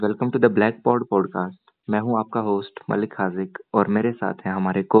Welcome to the black pod podcast. मैं हूं आपका होस्ट मलिक हाजिक और मेरे साथ हैं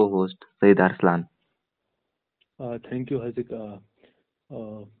हमारे को host Saeed Arsalan. Thank you Hazik.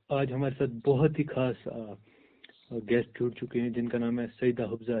 आज हमारे साथ बहुत ही खास गेस्ट जुड़ चुके हैं जिनका नाम है Saeeda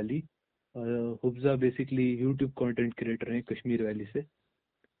हुब्जा Ali. हुब्जा basically YouTube content creator हैं कश्मीर वैली से।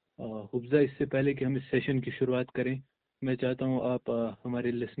 हुब्जा, इससे पहले कि हम इस सेशन की शुरुआत करें, मैं चाहता हूं आप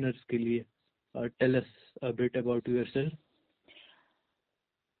हमारे लिसनर्स के लिए tell us a bit about yourself.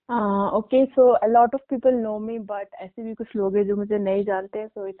 Okay, so a lot of people know me, but ऐसे भी कुछ लोग हैं जो मुझे नहीं जानते हैं,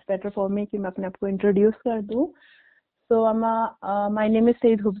 so it's better for me कि मैं अपने आप को introduce कर दूँ. So my name is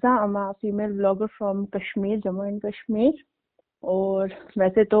Syed Hubza. I'm a female vlogger from Kashmir, Jammu and Kashmir. और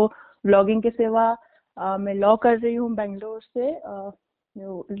वैसे तो vlogging के सिवा मैं law कर रही हूँ बेंगलोर से.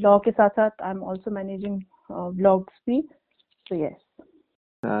 law के साथ साथ I'm also managing vlogs भी. So yes.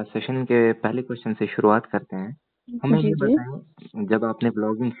 सेशन के पहले क्वेश्चन से शुरुआत करते हैं। हमें जी ये जी. बताएं, जब आपने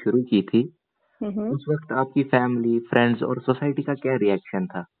ब्लॉगिंग शुरू की थी उस वक्त आपकी फैमिली, फ्रेंड्स और सोसाइटी का क्या रिएक्शन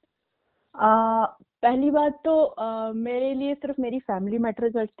था? पहली बात तो मेरे लिए सिर्फ मेरी फैमिली मैटर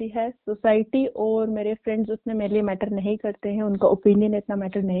करती है. सोसाइटी और मेरे फ्रेंड्स उसमें मेरे लिए मैटर नहीं करते हैं. उनका ओपिनियन इतना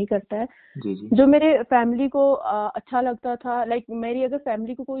मैटर नहीं करता है. जी जी। जो मेरे फैमिली को अच्छा लगता था, लाइक मेरी अगर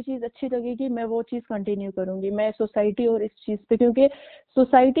फैमिली को कोई चीज़ अच्छी लगेगी मैं वो चीज़ कंटिन्यू करूंगी. मैं सोसाइटी और इस चीज़ पे, क्योंकि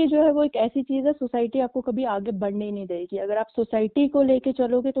सोसाइटी जो है वो एक ऐसी चीज़ है, सोसाइटी आपको कभी आगे बढ़ने ही नहीं देगी. अगर आप सोसाइटी को लेके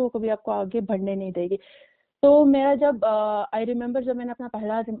चलोगे तो वो कभी आपको आगे बढ़ने नहीं देगी. तो मेरा जब आई रिमेम्बर जब मैंने अपना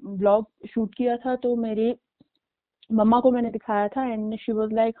पहला ब्लॉग शूट किया था तो मेरी मम्मा को मैंने दिखाया था एंड शी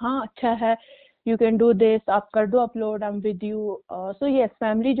वाज लाइक हाँ अच्छा है, यू कैन डू दिस, आप कर दो upload, I am with you. So yes,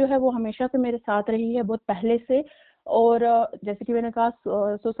 family जो है वो हमेशा से मेरे साथ रही है, बहुत पहले से. और जैसे कि मैंने कहा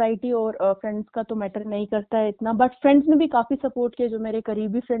सोसाइटी और फ्रेंड्स का तो मैटर नहीं करता है इतना, बट फ्रेंड्स ने भी काफ़ी सपोर्ट किया. जो मेरे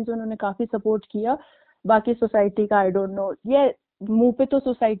करीबी फ्रेंड्स उन्होंने काफ़ी सपोर्ट किया. बाकी सोसाइटी का आई डोंट नो. ये मुंह पे तो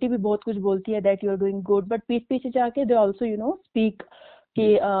सोसाइटी भी बहुत कुछ बोलती है that you are doing good, but पीठ पीछे जाके दे आल्सो स्पीक कि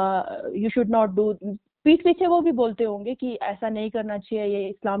यू शुड नॉट डू. पीठ पीछे वो भी बोलते होंगे कि ऐसा नहीं करना चाहिए, ये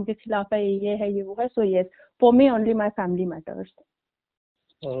इस्लाम के खिलाफ है, ये है, ये वो है. So yes, for me only my family matters.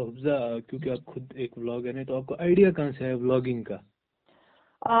 हुब्जा, क्योंकि आप खुद एक व्लॉगर हैं तो आपको आइडिया कहाँ से है व्लॉगिंग का?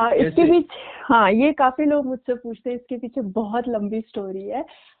 इसके पीछे, हाँ, ये काफी लोग मुझसे पूछते हैं. इसके पीछे बहुत लंबी स्टोरी है.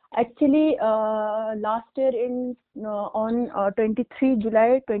 Actually last year in on 23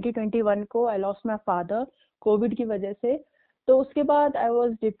 जुलाई 2021 को I lost my father Covid की वजह से. तो उसके बाद I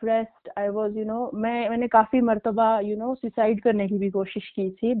was depressed, I was मैंने काफी मर्तबा सुसाइड करने की भी कोशिश की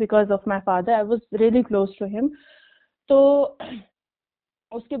थी because of my father. I was really close to him. तो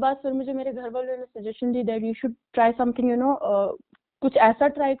उसके बाद फिर मुझे मेरे घर वालों ने suggestion the that you should try something, कुछ ऐसा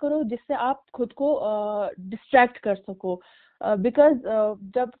ट्राई करो जिससे आप खुद को डिस्ट्रैक्ट कर सको. बिकॉज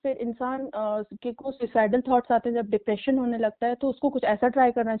जब फिर इंसान के को सुसाइडल थॉट्स आते हैं, जब डिप्रेशन होने लगता है, तो उसको कुछ ऐसा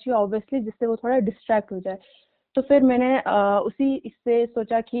ट्राई करना चाहिए ऑब्वियसली जिससे वो थोड़ा डिस्ट्रैक्ट हो जाए. तो फिर मैंने उसी इससे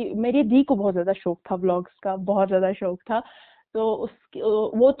सोचा कि मेरी दी को बहुत ज़्यादा शौक था, व्लॉग्स का बहुत ज़्यादा शौक था. तो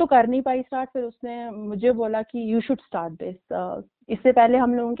वो तो कर नहीं पाई स्टार्ट, फिर उसने मुझे बोला कि यू शुड स्टार्ट दिस. इससे पहले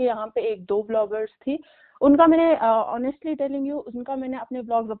हम लोगों के यहाँ पे एक दो ब्लॉगर्स थी. उनका मैंने ऑनेस्टली टेलिंग यू, उनका मैंने अपने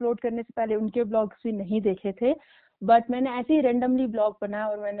ब्लॉग्स अपलोड करने से पहले उनके ब्लॉग्स भी नहीं देखे थे. बट मैंने ऐसे ही रेंडमली ब्लॉग बनाया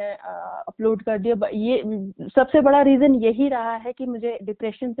और मैंने अपलोड कर दिया. ये सबसे बड़ा रीज़न यही रहा है कि मुझे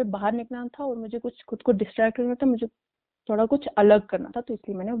डिप्रेशन से बाहर निकलना था और मुझे कुछ खुद को डिस्ट्रैक्ट करना था, मुझे थोड़ा कुछ अलग करना था, तो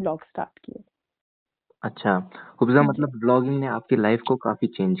इसलिए मैंने ब्लॉग स्टार्ट किया. अच्छा, हुब्जा, जी, मतलब ब्लॉगिंग ने आपकी लाइफ को काफी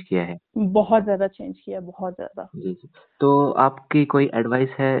चेंज किया है। बहुत ज़्यादा चेंज किया, बहुत ज़्यादा. जी जी। तो आपकी कोई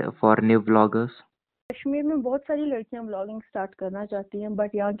एडवाइस है फॉर न्यू ब्लॉगर्स? कश्मीर में बहुत सारी लड़कियां ब्लॉगिंग स्टार्ट करना चाहती हैं,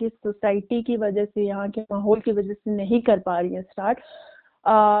 बट यहाँ की सोसाइटी की वजह से, यहाँ के माहौल की वजह से नहीं कर पा रही हैं स्टार्ट.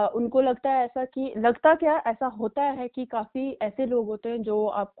 उनको लगता है ऐसा कि, लगता क्या, ऐसा होता है कि काफ़ी ऐसे लोग होते हैं जो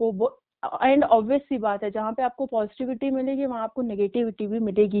आपको वो, एंड ऑब्वियस सी बात है, जहाँ पे आपको पॉजिटिविटी मिलेगी वहाँ आपको नेगेटिविटी भी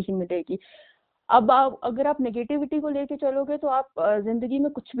मिलेगी ही मिलेगी. अब आप अगर आप नेगेटिविटी को लेके चलोगे तो आप जिंदगी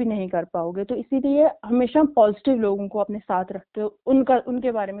में कुछ भी नहीं कर पाओगे. तो इसीलिए हमेशा पॉजिटिव लोगों को अपने साथ रखते हो,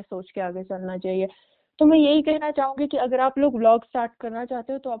 उनके बारे में सोच के आगे चलना चाहिए. तो मैं यही कहना चाहूंगी कि अगर आप लोग व्लॉग स्टार्ट करना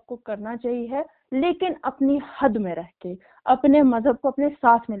चाहते हो तो आपको करना चाहिए, लेकिन अपनी हद में रह के, अपने मजहब को अपने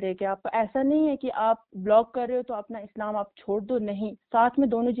साथ में लेके. आप, ऐसा नहीं है कि आप ब्लॉग कर रहे हो तो अपना इस्लाम आप छोड़ दो, नहीं, साथ में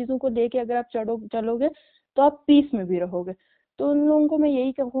दोनों चीजों को लेके अगर आप चलोगे तो आप पीस में भी रहोगे. तो उन लोगों को मैं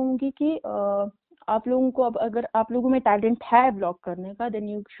यही कहूंगी कि आप लोगों को, अब अगर आप लोगों में टैलेंट है ब्लॉग करने का, देन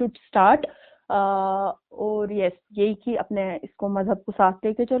यू शुड स्टार्ट. और यस, यही कि अपने इसको मजहब को साथ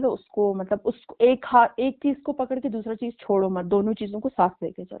लेके चलो, उसको मतलब उसको एक चीज को पकड़ के दूसरा चीज छोड़ो मत, दोनों चीजों को साथ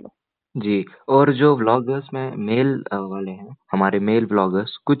लेके चलो. जी। और जो व्लॉगर्स में मेल वाले हैं, हमारे मेल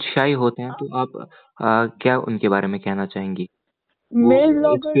व्लॉगर्स कुछ शाई होते हैं, तो आप क्या उनके बारे में कहना चाहेंगी? वो मेल इस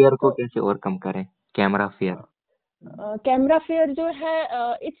ब्लॉगर्स फियर को तो कैसे ओवरकम करें, कैमरा फियर? कैमरा फेयर जो है,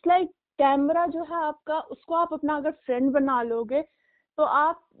 इट्स लाइक कैमरा जो है आपका, उसको आप अपना अगर फ्रेंड बना लोगे तो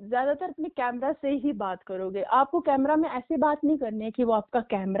आप ज्यादातर अपने कैमरा से ही बात करोगे। आपको कैमरा में ऐसे बात नहीं करनी है कि वो आपका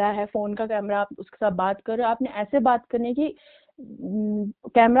कैमरा है, फोन का कैमरा, आप उसके साथ बात कर रहे हो। आपने ऐसे बात करनी है कि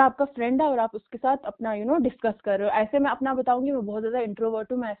कैमरा आपका फ्रेंड है और आप उसके साथ अपना डिस्कस कर रहे हो। ऐसे मैं अपना बताऊंगी, मैं बहुत ज्यादा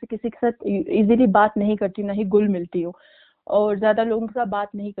इंट्रोवर्ट हूँ, मैं ऐसे किसी के साथ इजीली बात नहीं करती, ना ही घुल मिलती हूँ और ज्यादा लोगों के साथ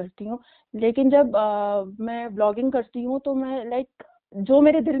बात नहीं करती हूँ। लेकिन जब मैं ब्लॉगिंग करती हूँ तो मैं लाइक जो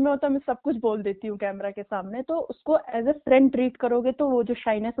मेरे दिल में होता है मैं सब कुछ बोल देती हूँ कैमरा के सामने। तो उसको एज ए फ्रेंड ट्रीट करोगे तो वो जो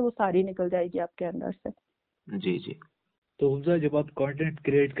शाइनेस है वो सारी निकल जाएगी आपके अंदर से। जी जी। तो हुब्जा, जब आप कंटेंट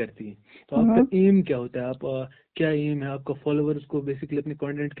क्रिएट करती हैं तो आपका हम्म। एम क्या होता है? आप क्या एम है आपका? फॉलोअर्स को बेसिकली अपने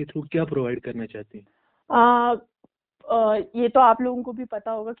कंटेंट के थ्रू क्या प्रोवाइड करना चाहती हैं? आ, ये तो आप लोगों को भी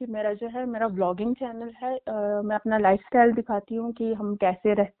पता होगा कि मेरा जो है, मेरा व्लॉगिंग चैनल है। मैं अपना लाइफस्टाइल दिखाती हूँ कि हम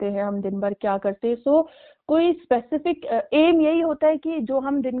कैसे रहते हैं, हम दिन भर क्या करते हैं। सो कोई स्पेसिफिक एम यही होता है कि जो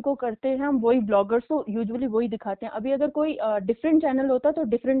हम दिन को करते हैं हम वही ब्लॉगर्स को यूजुअली वही दिखाते हैं। अभी अगर कोई डिफरेंट चैनल होता तो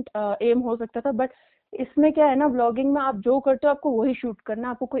डिफरेंट एम हो सकता था, बट इसमें क्या है ना, ब्लॉगिंग में आप जो करते हो आपको वही शूट करना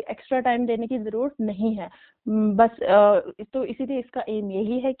है, आपको कोई एक्स्ट्रा टाइम देने की जरूरत नहीं है। बस तो इसीलिए इसका एम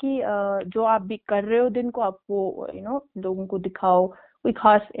यही है कि जो आप भी कर रहे हो दिन को आप वो लोगों को दिखाओ। कोई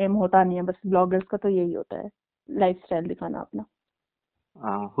खास एम होता नहीं है, बस ब्लॉगर्स का तो यही होता है, लाइफस्टाइल दिखाना अपना।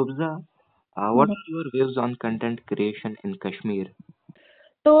 हुब्जा, what hmm. Are your views on content creation इन कश्मीर?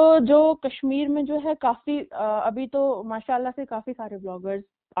 तो जो कश्मीर में जो है काफी अभी तो माशाल्लाह से काफी सारे ब्लॉगर्स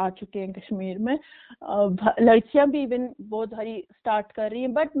आ चुके हैं कश्मीर में। लड़कियां भी इवन बहुत सारी स्टार्ट कर रही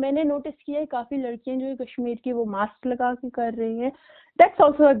हैं, बट मैंने नोटिस किया है काफी लड़कियां जो है कश्मीर की वो मास्क लगा के कर रही हैं। That's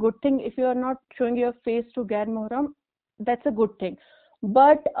also a good thing. If you are not showing your face to गैर Muharram, that's a good thing.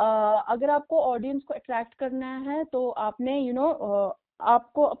 But अगर आपको ऑडियंस को अट्रैक्ट करना है तो आपने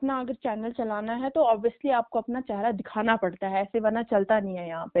आपको अपना अगर चैनल चलाना है तो ऑब्वियसली आपको अपना चेहरा दिखाना पड़ता है, ऐसे वरना चलता नहीं है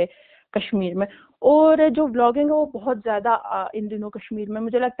यहाँ पे कश्मीर में। और जो ब्लॉगिंग है वो बहुत ज्यादा इन दिनों कश्मीर में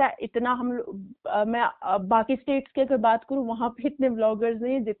मुझे लगता है इतना मैं बाकी स्टेट्स की अगर बात करूँ वहां पे इतने ब्लॉगर्स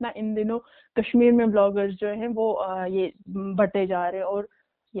नहीं है जितना इन दिनों कश्मीर में ब्लॉगर्स जो हैं वो ये बढ़ते जा रहे हैं। और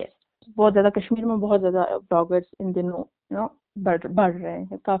यस, बहुत ज्यादा कश्मीर में बहुत ज्यादा ब्लॉगर्स इन दिनों बढ़ रहे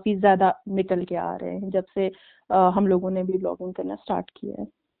हैं, काफी ज्यादा निकल के आ रहे हैं जब से हम लोगों ने भी ब्लॉगिंग करना स्टार्ट किया है।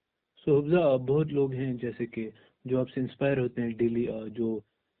 सो हुब्जा, बहुत लोग हैं जैसे कि जो आपसे इंस्पायर होते हैं डेली, जो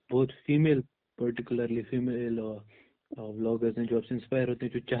बहुत फीमेल, पर्टिकुलरली फीमेल व्लॉगर्स हैं जो आपसे इंस्पायर होते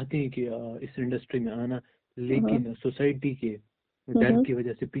हैं, जो चाहते हैं कि इस इंडस्ट्री में आना, हम्म। लेकिन सोसाइटी के डर हम्म। की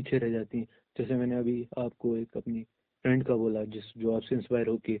वजह से पीछे रह जाती हैं। जैसे मैंने अभी आपको एक अपनी फ्रेंड का बोला जो आपसे इंस्पायर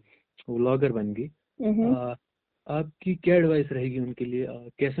होके व्लॉगर बन गई। हम्म। आ, आपकी क्या एडवाइस रहेगी उनके लिए?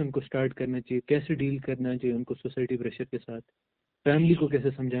 कैसे उनको स्टार्ट करना चाहिए, कैसे डील करना चाहिए उनको सोसाइटी प्रेशर के साथ, फैमिली को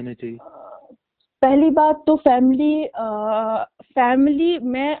कैसे समझाना चाहिए? पहली बात तो फैमिली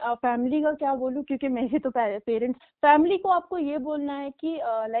का क्या बोलूं, क्योंकि मेरे तो पेरेंट्स, फैमिली को आपको ये बोलना है कि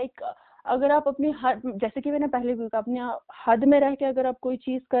लाइक अगर आप अपनी हद, जैसे कि मैंने पहले भी कहा, अपने हद में रह के अगर आप कोई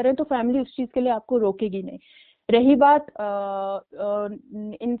चीज कर रहे हैं तो फैमिली उस चीज के लिए आपको रोकेगी नहीं। रही बात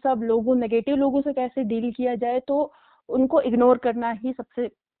इन सब लोगों, नेगेटिव लोगों से कैसे डील किया जाए, तो उनको इग्नोर करना ही सबसे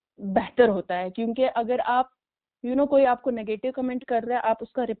बेहतर होता है। क्योंकि अगर आप कोई आपको नेगेटिव कमेंट कर रहा है, आप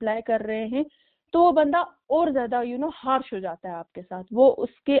उसका रिप्लाई कर रहे हैं, तो वो बंदा और ज्यादा हार्श हो जाता है आपके साथ। वो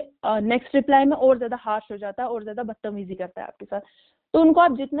उसके नेक्स्ट रिप्लाई में और ज्यादा हार्श हो जाता है और ज्यादा बदतमीजी करता है आपके साथ। तो उनको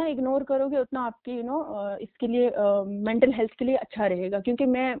आप जितना इग्नोर करोगे उतना आपके इसके लिए मेंटल हेल्थ के लिए अच्छा रहेगा। क्योंकि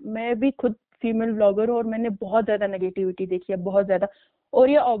मैं भी खुद फीमेल ब्लॉगर हूँ और मैंने बहुत ज्यादा नेगेटिविटी देखी है, बहुत ज्यादा। और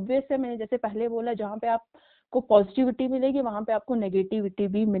ये ऑब्वियस है, मैंने जैसे पहले बोला, जहाँ पे आपको पॉजिटिविटी मिलेगी वहां पे आपको नेगेटिविटी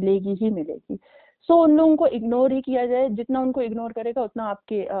भी मिलेगी ही मिलेगी। सो उन लोगों को इग्नोर ही किया जाए, जितना उनको इग्नोर करेगा उतना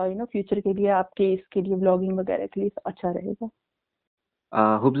आपके फ्यूचर के लिए, आपके इसके लिए, ब्लॉगिंग वगैरह के लिए अच्छा रहेगा।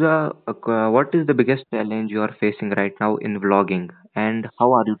 Hubza, what is the biggest challenge you are facing right now in vlogging, and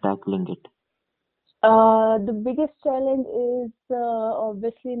how are you tackling it? The biggest challenge is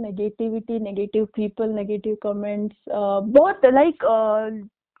obviously negativity, negative people, negative comments. बहुत लाइक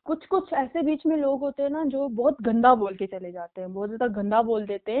कुछ कुछ ऐसे बीच में लोग होते हैं ना जो बहुत गंदा बोल के चले जाते हैं, बहुत ज्यादा गंदा बोल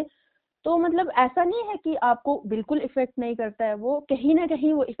देते हैं। तो मतलब ऐसा नहीं है कि आपको बिल्कुल इफेक्ट नहीं करता है, वो कहीं ना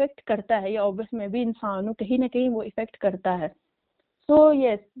कहीं वो इफेक्ट करता है। ये ऑब्वियस, मैं भी इंसान हूँ, कहीं ना कहीं वो इफेक्ट करता है। सो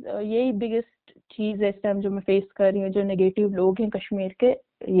यस, यही बिगेस्ट चीज है इस टाइम जो मैं फेस कर रही हूँ। जो नेगेटिव लोग हैं कश्मीर के,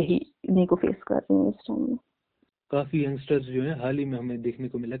 यही इन्हीं को फेस कर रही हूँ इस टाइम में। काफी यंगस्टर्स जो हैं हाल ही में हमें देखने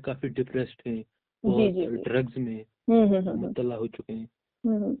को मिला काफी डिप्रेस्ड हैं, जी बहुत जी जी। ड्रग्स में हम्म। मुब्तला हो चुके हैं।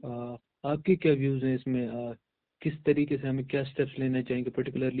 हम्म। आपके क्या व्यूज हैं इसमें? किस तरीके से हमें क्या स्टेप्स लेना चाहिए,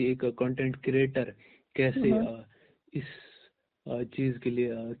 पर्टिकुलरली एक कंटेंट क्रिएटर कैसे हम्म। इस चीज़ के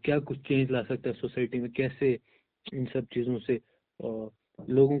लिए क्या कुछ चेंज ला सकता है सोसाइटी में, कैसे इन सब चीज़ों से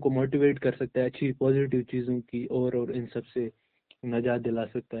लोगों को मोटिवेट कर सकता है, अच्छी पॉजिटिव चीज़ों की और इन सब से निजात दिला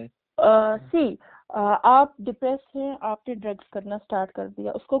सकता है। सी आप डिप्रेस हैं, आपने ड्रग्स करना स्टार्ट कर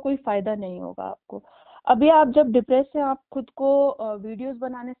दिया, उसको कोई फायदा नहीं होगा आपको। अभी आप जब डिप्रेस हैं, आप खुद को वीडियोस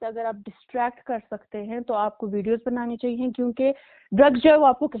बनाने से अगर आप डिस्ट्रैक्ट कर सकते हैं तो आपको वीडियोस बनानी चाहिए, क्योंकि ड्रग्स जो है वो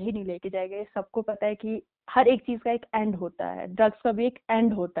आपको कहीं नहीं लेके जाएगा। ये सबको पता है कि हर एक चीज का एक एंड होता है, ड्रग्स का भी एक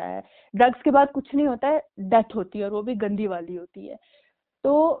एंड होता है। ड्रग्स के बाद कुछ नहीं होता है, डेथ होती है, और वो भी गंदी वाली होती है।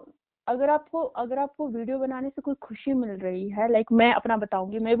 तो अगर आपको वीडियो बनाने से कोई खुशी मिल रही है, लाइक मैं अपना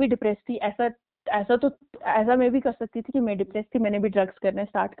बताऊंगी, मैं भी डिप्रेस थी। ऐसा मैं भी कर सकती थी कि मैं डिप्रेस थी, मैंने भी ड्रग्स करने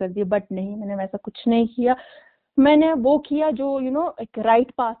स्टार्ट कर दिए, बट नहीं, मैंने वैसा कुछ नहीं किया। मैंने वो किया जो एक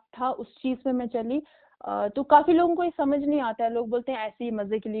राइट पाथ था, उस चीज पे मैं चली। तो काफी लोगों को ये समझ नहीं आता है, लोग बोलते हैं ऐसे ही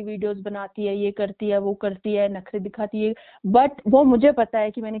मजे के लिए वीडियोस बनाती है, ये करती है, वो करती है, नखरे दिखाती है। बट वो मुझे पता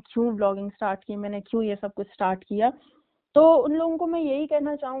है कि मैंने क्यों व्लॉगिंग स्टार्ट की, मैंने क्यों ये सब कुछ स्टार्ट किया। तो उन लोगों को मैं यही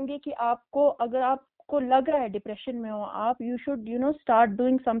कहना चाहूंगी कि अगर आपको लग रहा है डिप्रेशन में हो आप, you should start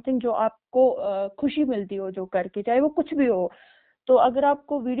doing something जो आपको खुशी मिलती हो, जो करके, चाहे वो कुछ भी हो। तो अगर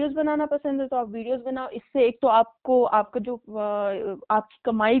आपको वीडियोस बनाना पसंद है तो आप वीडियोस बनाओ। इससे एक तो आपको आपका जो आपकी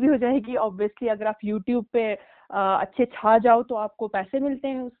कमाई भी हो जाएगी ऑब्वियसली। अगर आप यूट्यूब पे अच्छे छा जाओ तो आपको पैसे मिलते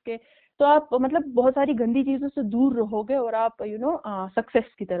हैं उसके। तो आप मतलब बहुत सारी गंदी चीजों से दूर रहोगे और आप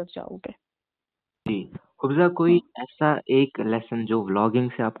सक्सेस की तरफ जाओगे। जी। हुब्जा, कोई ऐसा एक लेसन जो व्लॉगिंग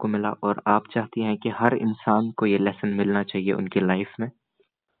से आपको मिला और आप चाहती हैं कि हर इंसान को ये लेसन मिलना चाहिए उनकी लाइफ में?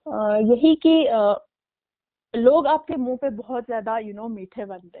 यही कि लोग आपके मुंह पे बहुत ज्यादा मीठे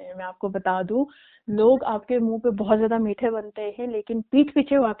बनते हैं। मैं आपको बता दूं, लोग आपके मुंह पे बहुत ज्यादा मीठे बनते हैं, लेकिन पीठ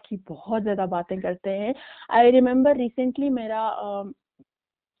पीछे वो आपकी बहुत ज्यादा बातें करते हैं। आई रिमेम्बर रिसेंटली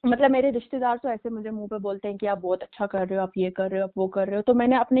मतलब मेरे रिश्तेदार तो ऐसे मुझे मुंह पे बोलते हैं कि आप बहुत अच्छा कर रहे हो, आप ये कर रहे हो, आप वो कर रहे हो। तो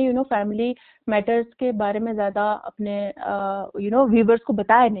मैंने अपने फैमिली मैटर्स के बारे में ज्यादा अपने व्यूवर्स को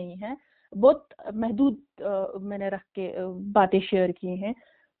बताया नहीं है। बहुत महदूद मैंने रख के बातें शेयर की हैं।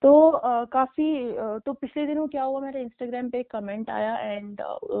 तो तो पिछले दिनों क्या हुआ, मेरे इंस्टाग्राम पे एक कमेंट आया, एंड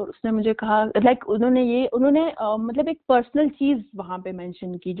उसने मुझे कहा, लाइक उन्होंने मतलब एक पर्सनल चीज वहां पे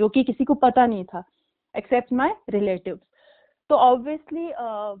मेंशन की जो कि किसी को पता नहीं था एक्सेप्ट माय रिलेटिव्स। तो ऑब्वियसली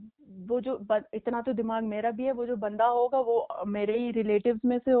इतना तो दिमाग मेरा भी है, वो जो बंदा होगा वो मेरे ही रिलेटिव्स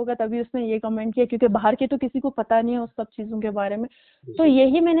में से होगा, तभी उसने ये कमेंट किया, क्योंकि बाहर के तो किसी को पता नहीं है उस सब चीजों के बारे में। तो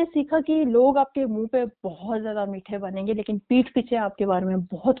यही मैंने सीखा कि लोग आपके मुंह पे बहुत ज्यादा मीठे बनेंगे, लेकिन पीठ पीछे आपके बारे में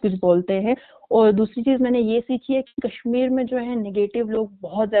बहुत कुछ बोलते हैं। और दूसरी चीज मैंने ये सीखी है कि कश्मीर में जो है नेगेटिव लोग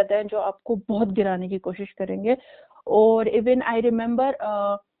बहुत ज्यादा हैं, जो आपको बहुत गिराने की कोशिश करेंगे। और इवन आई रिमेम्बर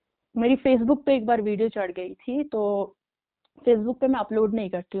मेरी फेसबुक पे एक बार वीडियो चढ़ गई थी। तो फेसबुक पे मैं अपलोड नहीं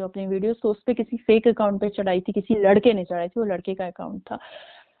करती हूँ अपनी वीडियोस, तो उस पे किसी फेक अकाउंट पे चढ़ाई थी, किसी लड़के ने चढ़ाई थी, वो लड़के का अकाउंट था।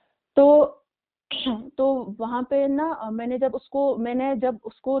 तो तो वहां पे ना मैंने जब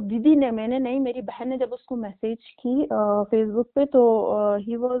उसको दीदी ने, मैंने नहीं, मेरी बहन ने जब उसको मैसेज की फेसबुक पे, तो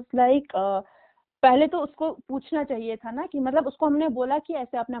ही वाज लाइक, पहले तो उसको पूछना चाहिए था ना कि, मतलब उसको हमने बोला कि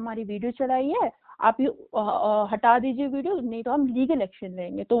ऐसे आपने हमारी वीडियो चढ़ाई है, आप ये हटा दीजिए वीडियो, नहीं तो हम लीगल एक्शन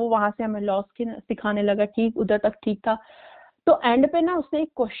लेंगे। तो वो वहां से हमें लॉस सिखाने लगा, ठीक उधर तक ठीक था। तो एंड पे ना उसने एक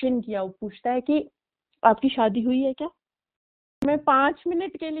क्वेश्चन किया, वो पूछता है कि आपकी शादी हुई है क्या। मैं 5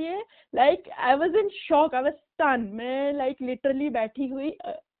 मिनट के लिए, like I was in shock, I was stun. मैं लाइक लिटरली बैठी हुई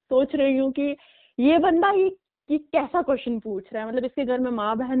सोच रही हूँ कि ये बंदा ये कैसा क्वेश्चन पूछ रहा है, मतलब इसके घर में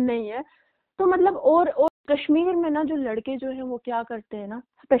माँ बहन नहीं है। तो मतलब और कश्मीर में ना जो लड़के जो है वो क्या करते हैं ना,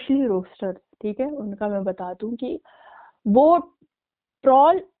 स्पेशली रोस्टर्स, ठीक है, उनका मैं बता दूं कि वो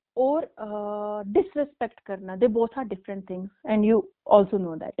ट्रॉल और डिसरिस्पेक्ट करना, they both are different things, and you also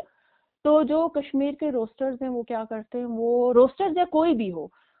know that. तो जो कश्मीर के रोस्टर्स हैं वो क्या करते हैं, वो रोस्टर्स या कोई भी हो,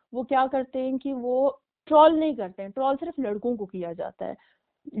 वो क्या करते हैं कि वो ट्रॉल नहीं करते हैं। ट्रॉल सिर्फ लड़कों को किया जाता है,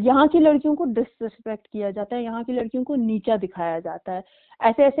 यहाँ की लड़कियों को डिसरिस्पेक्ट किया जाता है, यहाँ की लड़कियों को नीचा दिखाया जाता है।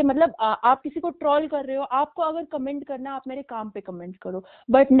 ऐसे ऐसे मतलब आप किसी को ट्रॉल कर रहे हो, आपको अगर कमेंट करना है, आप मेरे काम पे कमेंट करो।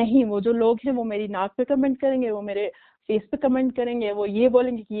 बट नहीं, वो जो लोग हैं वो मेरी नाक पे कमेंट करेंगे, वो मेरे फेस पे कमेंट करेंगे, वो ये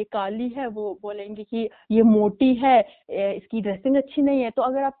बोलेंगे कि ये काली है, वो बोलेंगे कि ये मोटी है, इसकी ड्रेसिंग अच्छी नहीं है। तो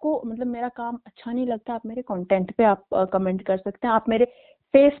अगर आपको मतलब मेरा काम अच्छा नहीं लगता, आप मेरे कंटेंट पे आप कमेंट कर सकते हैं, आप मेरे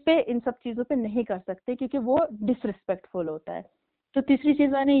फेस पे इन सब चीजों पे नहीं कर सकते, क्योंकि वो डिसरिस्पेक्टफुल होता है। तो तीसरी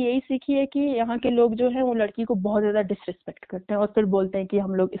चीज मैंने यही सीखी है कि यहाँ के लोग जो है वो लड़की को बहुत ज्यादा डिसरिस्पेक्ट करते हैं और फिर बोलते हैं कि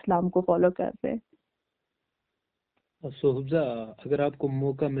हम लोग इस्लाम को फॉलो कर रहे हैं। सो हुब्जा, अगर आपको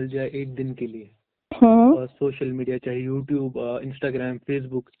मौका मिल जाए एक दिन के लिए, हम्म। और सोशल मीडिया चाहे यूट्यूब, इंस्टाग्राम,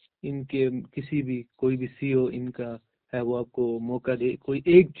 फेसबुक, इनके किसी भी कोई भी सीईओ इनका है, वो आपको मौका दे कोई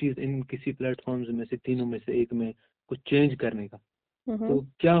एक चीज इन किसी प्लेटफॉर्म्स में से, तीनों में से एक में उसको चेंज करने का, हम्म। तो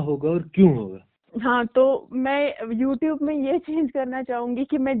क्या होगा और क्यों होगा? हाँ, तो मैं YouTube में ये चेंज करना चाहूंगी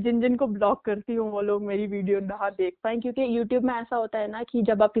कि मैं जिन जिन को ब्लॉक करती हूँ वो लोग मेरी वीडियो ना देख पाए, क्योंकि YouTube में ऐसा होता है ना कि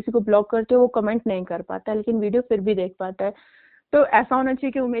जब आप किसी को ब्लॉक करते हो वो कमेंट नहीं कर पाता है, लेकिन वीडियो फिर भी देख पाता है। तो ऐसा होना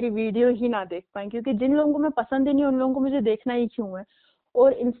चाहिए कि वो मेरी वीडियो ही ना देख पाए, क्योंकि जिन लोगों को मैं पसंद ही नहीं उन लोगों को मुझे देखना ही क्यों है।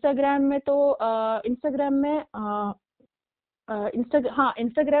 और इंस्टाग्राम में तो इंस्टाग्राम में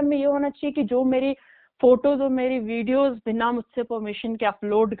इंस्टाग्राम में ये होना चाहिए कि जो मेरी फोटोज और मेरी वीडियोस बिना मुझसे परमिशन के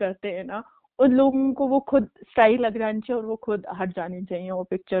अपलोड करते हैं ना, उन लोगों को वो खुद सही लग जानी चाहिए और वो खुद हट जानी चाहिए वो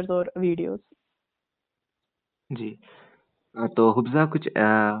पिक्चर्स और वीडियोस। जी। तो हुब्जा कुछ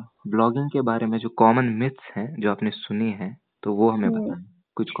ब्लॉगिंग के बारे में जो कॉमन मिथ्स हैं जो आपने सुनी हैं तो वो हमें बताएं।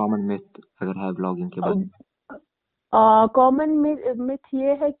 कुछ कॉमन मिथ अगर है ब्लॉगिंग के बारे में। कॉमन मिथ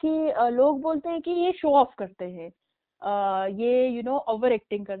ये है कि लोग बोलते हैं कि ये शो ऑफ करते हैं, ये ओवर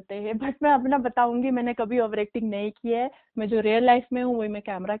एक्टिंग करते हैं। बट मैं अपना बताऊंगी, मैंने कभी ओवर एक्टिंग नहीं की है। मैं जो रियल लाइफ में हूँ वही मैं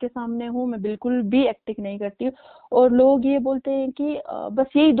कैमरा के सामने हूँ, मैं बिल्कुल भी एक्टिंग नहीं करती हूँ। और लोग ये बोलते हैं कि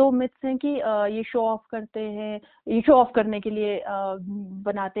बस यही दो मिथ्स हैं कि ये शो ऑफ करते हैं, ये शो ऑफ करने के लिए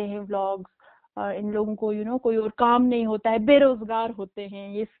बनाते हैं व्लॉग्स। इन लोगों को कोई और काम नहीं होता है, बेरोजगार होते हैं,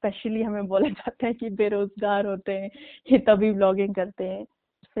 ये स्पेशली हमें बोला जाता है कि बेरोजगार होते हैं ये तभी ब्लॉगिंग करते हैं।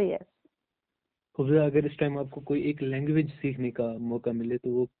 सही है। हुब्जा, अगर इस टाइम आपको कोई एक लैंग्वेज सीखने का मौका मिले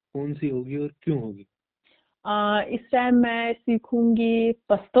तो वो कौन सी होगी और क्यों होगी? इस टाइम मैं सीखूंगी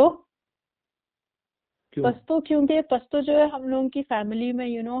पश्तो। क्यों? पश्तो क्योंकि पश्तो जो है हम लोगों की फैमिली में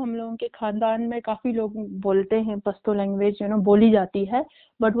हम लोगों के खानदान में काफी लोग बोलते हैं, पश्तो लैंग्वेज बोली जाती है।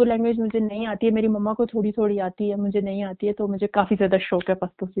 बट वो लैंग्वेज मुझे नहीं आती है, मेरी मम्मा को थोड़ी थोड़ी आती है, मुझे नहीं आती है, तो मुझे काफी ज्यादा शौक है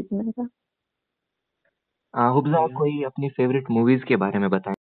पश्तो सीखने का। हुब्जा, बढ़िया। कोई अपनी फेवरेट मूवीज के बारे में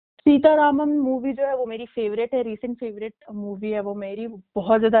बताएं। सीतारामम मूवी जो है वो मेरी फेवरेट है, रीसेंट फेवरेट मूवी है वो मेरी,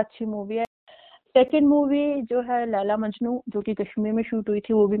 बहुत ज्यादा अच्छी मूवी है। सेकंड मूवी जो है लैला मजनू, जो कि कश्मीर में शूट हुई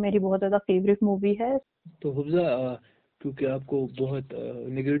थी, वो भी मेरी बहुत ज्यादा फेवरेट मूवी है। तो हुब्जा, क्योंकि आपको बहुत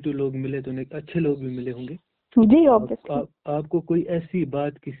नेगेटिव लोग मिले तो अच्छे लोग भी मिले होंगे। जी आप, आपको कोई ऐसी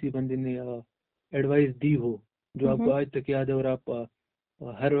बात किसी बंदे ने एडवाइस दी हो जो आपको ऑब्वियसली। आज तक याद है और आप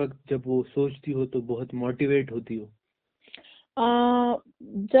हर वक्त जब वो सोचती हो तो बहुत मोटिवेट होती हो?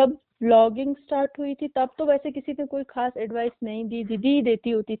 जब ब्लॉगिंग स्टार्ट हुई थी तब तो वैसे किसी ने कोई खास एडवाइस नहीं दी, दीदी ही देती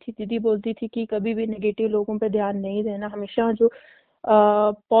होती थी। दीदी बोलती थी कि कभी भी नेगेटिव लोगों पे ध्यान नहीं देना, हमेशा जो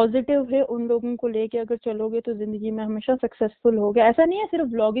पॉजिटिव है उन लोगों को लेके अगर चलोगे तो जिंदगी में हमेशा सक्सेसफुल होगे। ऐसा नहीं है सिर्फ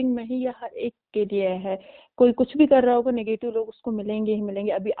ब्लॉगिंग में ही, ये हर एक के लिए है। कोई कुछ भी कर रहा होगा, नेगेटिव लोग उसको मिलेंगे ही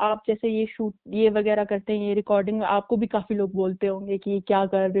मिलेंगे। अभी आप जैसे ये शूट ये वगैरह करते हैं, ये रिकॉर्डिंग, आपको भी काफी लोग बोलते होंगे कि क्या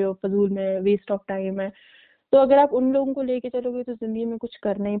कर रहे हो, फजूल में, वेस्ट ऑफ टाइम है। तो अगर आप उन लोगों को लेके चलोगे तो जिंदगी में कुछ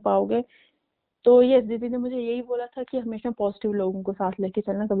कर नहीं पाओगे। तो ये दीदी ने मुझे यही बोला था कि हमेशा पॉजिटिव लोगों को साथ लेके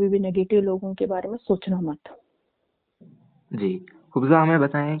चलना, कभी भी नेगेटिव लोगों के बारे में सोचना मत। जी। हुब्जा, हमें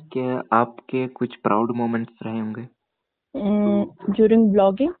बताएं कि आपके कुछ प्राउड मोमेंट्स रहे होंगे ड्यूरिंग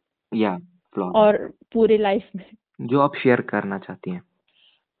ब्लॉगिंग या व्लॉग और पूरे लाइफ में। जो आप शेयर करना चाहती हैं।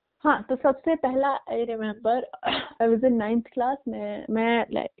 हाँ, तो सबसे पहला I remember I was in 9th class में, मैं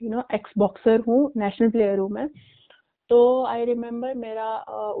एक्स बॉक्सर हूँ, नेशनल प्लेयर हूँ मैं। तो आई रिमेम्बर मेरा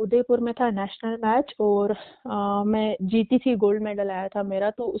उदयपुर में था नेशनल मैच, और मैं जीती थी, गोल्ड मेडल आया था मेरा।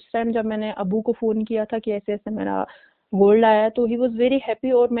 तो उस टाइम जब मैंने अबू को फोन किया था कि ऐसे ऐसे मेरा गोल्ड आया, तो ही वाज वेरी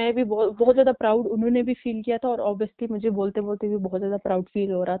हैप्पी, और मैं भी बहुत बहुत ज्यादा प्राउड, उन्होंने भी फील किया था, और ऑब्वियसली मुझे बोलते बोलते भी बहुत ज्यादा प्राउड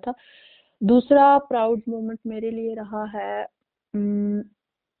फील हो रहा था। दूसरा प्राउड मोमेंट मेरे लिए रहा है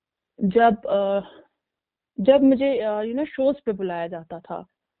जब जब मुझे शोज पे बुलाया जाता था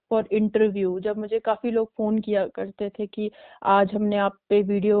फॉर इंटरव्यू। जब मुझे काफी लोग फोन किया करते थे कि आज हमने आप पे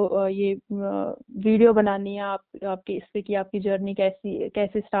ये वीडियो बनानी है, आप आपकी इस पे कि आपकी जर्नी कैसी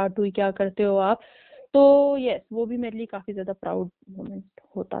कैसे स्टार्ट हुई, क्या करते हो आप। तो यस, वो भी मेरे लिए काफी ज्यादा प्राउड मोमेंट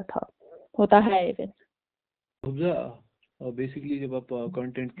होता था, होता है इवन। हुब्जा, बेसिकली जब आप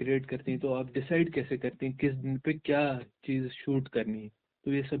कंटेंट क्रिएट करती हैं तो आप डिसाइड कैसे करती हैं किस दिन पे क्या चीज़ शूट करनी है?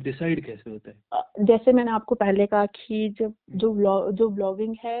 तो ये सब डिसाइड कैसे होता है? जैसे मैंने आपको पहले कहा कि जब जो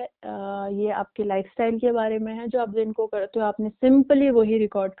ब्लॉगिंग है, ये आपके लाइफस्टाइल के बारे में है, जो आप दिन को करते हो, आपने सिंपली वही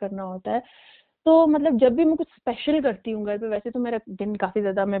रिकॉर्ड करना होता है। तो मतलब जब भी मैं कुछ स्पेशल करती हूँ घर पे, वैसे तो मेरा दिन काफी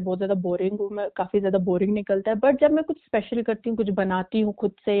ज्यादा, मैं बहुत ज्यादा बोरिंग हूँ, मैं काफी ज्यादा बोरिंग निकलता है। बट जब मैं कुछ स्पेशल करती हूँ, कुछ बनाती हूँ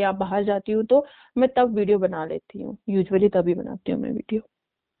खुद से या बाहर जाती हूँ, तो मैं तब वीडियो बना लेती हूँ, यूजुअली तभी बनाती हूँ मैं वीडियो।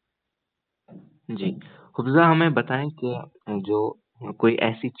 जी। हुब्जा, हमें बताएं कि जो कोई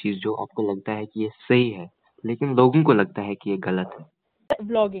ऐसी चीज जो आपको लगता है कि ये सही है लेकिन लोगों को लगता है कि ये गलत है।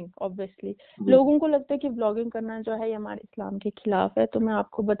 व्लॉगिंग ऑब्वियसली जी लोगों को लगता है कि व्लॉगिंग करना जो है ये हमारे इस्लाम के खिलाफ है। तो मैं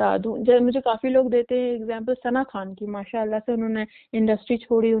आपको बता दूं, जैसे मुझे काफी लोग देते हैं एग्जांपल सना खान की, माशाल्लाह से उन्होंने इंडस्ट्री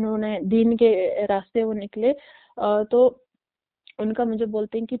छोड़ी, उन्होंने दीन के रास्ते वो निकले। तो उनका मुझे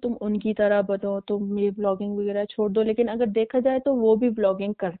बोलते हैं कि तुम उनकी तरह बनो, तुम ये व्लॉगिंग वगैरह छोड़ दो। लेकिन अगर देखा जाए तो वो भी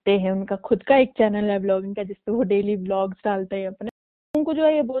व्लॉगिंग करते हैं, उनका खुद का एक चैनल है व्लॉगिंग का जिसपे वो डेली व्लॉग्स डालते हैं अपने। उनको जो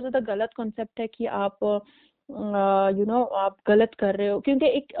है ये बहुत ज्यादा गलत कॉन्सेप्ट है कि आप आप गलत कर रहे हो, क्योंकि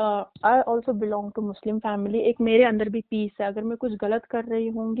एक I also belong to Muslim family, एक मेरे अंदर भी पीस है। अगर मैं कुछ गलत कर रही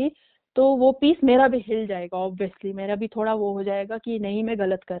होंगी तो वो पीस मेरा भी हिल जाएगा, ऑब्वियसली मेरा भी थोड़ा वो हो जाएगा कि नहीं मैं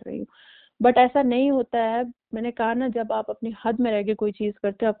गलत कर रही हूँ। बट ऐसा नहीं होता है। मैंने कहा ना, जब आप अपनी हद में रह के कोई चीज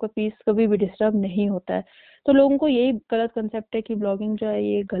करते हो आपका पीस कभी भी डिस्टर्ब नहीं होता है। तो लोगों को यही गलत कंसेप्ट है कि ब्लॉगिंग जो है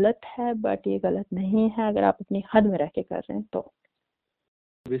ये गलत है, बट ये गलत नहीं है अगर आप अपनी हद में रह के कर रहे हैं तो।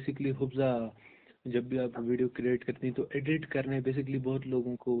 बेसिकली हुब्जा, जब भी आप वीडियो क्रिएट करती हैं तो एडिट करने बेसिकली बहुत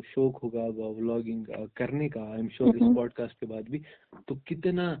लोगों को शौक होगा व्लॉगिंग करने का, आई एम श्योर इस पॉडकास्ट के बाद भी। तो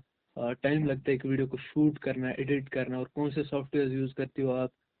कितना टाइम लगता है एक वीडियो को शूट करना, एडिट करना, और कौन से सॉफ्टवेयर यूज करती हो आप?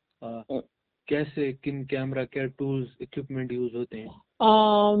 कैसे, किन कैमरा, क्या टूल्स, इक्विपमेंट यूज होते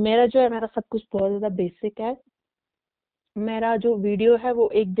हैं? मेरा जो है, मेरा सब कुछ बहुत ज्यादा बेसिक है। मेरा जो वीडियो है वो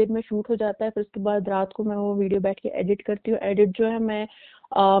एक दिन में शूट हो जाता है, फिर उसके बाद रात को मैं वो वीडियो बैठ के एडिट करती हूँ। एडिट जो है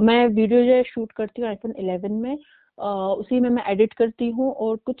मैं वीडियो जो है शूट करती हूँ आईफोन 11 में, उसी में मैं एडिट करती हूँ।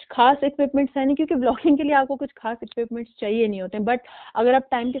 और कुछ खास इक्विपमेंट्स है नहीं, क्योंकि ब्लॉगिंग के लिए आपको कुछ खास इक्विपमेंट्स चाहिए नहीं होते, बट अगर आप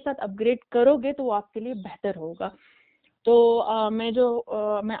टाइम के साथ अपग्रेड करोगे तो वो आपके लिए बेहतर होगा। तो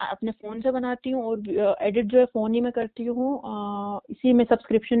मैं अपने फ़ोन से बनाती हूँ और एडिट जो है फ़ोन ही में करती हूँ। इसी में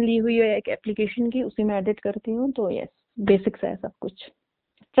सब्सक्रिप्शन ली हुई है एक एप्लीकेशन की, उसी में एडिट करती हूँ। तो यस, बेसिक्स है सब कुछ।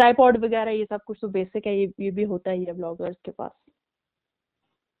 ट्राइपॉड वगैरह ये सब कुछ तो बेसिक है, ये भी होता ही है ब्लॉगर्स के पास।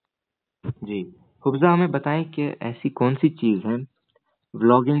 जी हुब्जा, हमें बताएं कि ऐसी कौन सी चीज है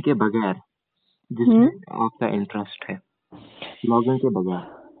व्लॉगिंग के बगैर जिसमें आपका इंटरेस्ट है, व्लॉगिंग के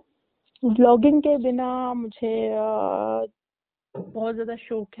बगैर? व्लॉगिंग के बिना मुझे बहुत ज़्यादा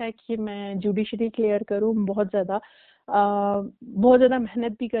शौक है कि मैं जुडिशरी क्लियर करूँ। बहुत ज़्यादा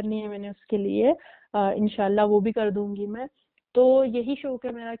मेहनत भी करनी है मैंने उसके लिए। इंशाल्लाह वो भी कर दूंगी मैं। तो यही शौक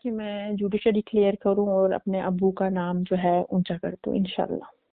है मेरा कि मैं जुडिशरी क्लियर करूँ और अपने अब्बू का नाम जो है ऊंचा कर दूँ इंशाल्लाह।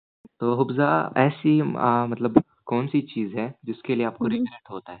 तो हुब्जा, ऐसी मतलब कौन सी चीज है जिसके लिए आपको रिग्रेट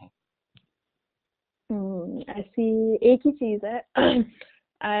होता है? ऐसी एक ही चीज़ है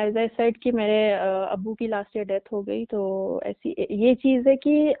एज आई सेड कि मेरे अब्बू की लास्ट ईयर डेथ हो गई। तो ऐसी ये चीज़ है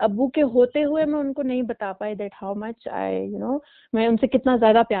कि अब्बू के होते हुए मैं उनको नहीं बता पाई दैट हाउ मच मैं उनसे कितना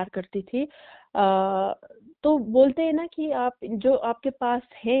ज़्यादा प्यार करती थी। तो बोलते हैं ना कि आप जो आपके पास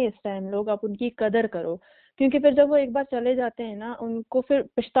है इस टाइम लोग, आप उनकी कदर करो, क्योंकि फिर जब वो एक बार चले जाते हैं ना, उनको फिर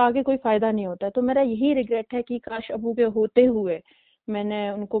पछता के कोई फायदा नहीं होता है। तो मेरा यही रिग्रेट है कि काश अब्बू के होते हुए मैंने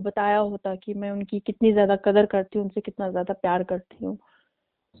उनको बताया होता कि मैं उनकी कितनी ज़्यादा कदर करती हूँ, उनसे कितना ज़्यादा प्यार करती हूँ।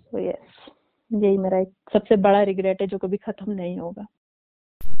 तो यस, यही मेरा एक सबसे बड़ा रिग्रेट है जो कभी खत्म नहीं होगा।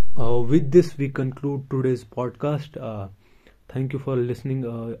 With this we conclude today's podcast. Thank you for listening.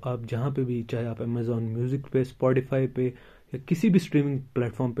 आप जहाँ पे भी, चाहे आप अमेजॉन म्यूजिक पे, स्पॉटिफाई पे या किसी भी स्ट्रीमिंग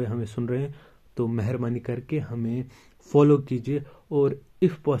प्लेटफॉर्म पे हमें सुन रहे हैं, तो मेहरबानी करके हमें फॉलो कीजिए और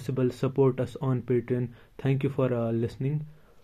if possible support us on Patreon. Thank you for listening.